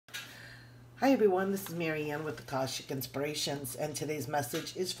Hi everyone, this is Marianne with Akashicinspirations, and today's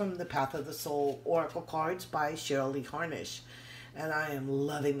message is from the Path of the Soul Oracle Cards by Shirley Harnish. And I am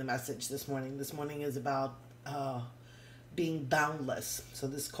loving the message this morning. This morning is about being boundless. So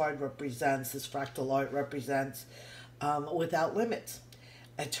this fractal art represents without limits,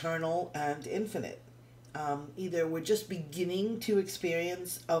 eternal and infinite. Either we're just beginning to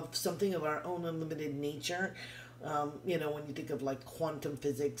experience of something of our own unlimited nature. When you think of like quantum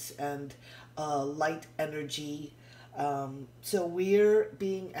physics and light energy. So we're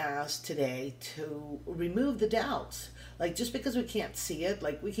being asked today to remove the doubts. Like, just because we can't see it,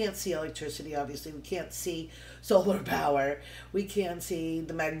 like we can't see electricity, obviously, we can't see solar power, we can't see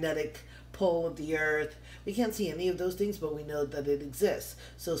the magnetic pull of the earth, we can't see any of those things, but we know that it exists.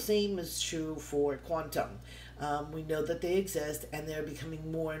 So same is true for quantum. We know that they exist, and they're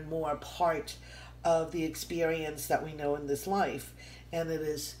becoming more and more part of the experience that we know in this life, and it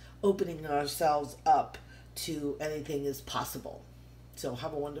is opening ourselves up to anything is possible. So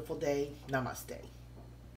have a wonderful day. Namaste.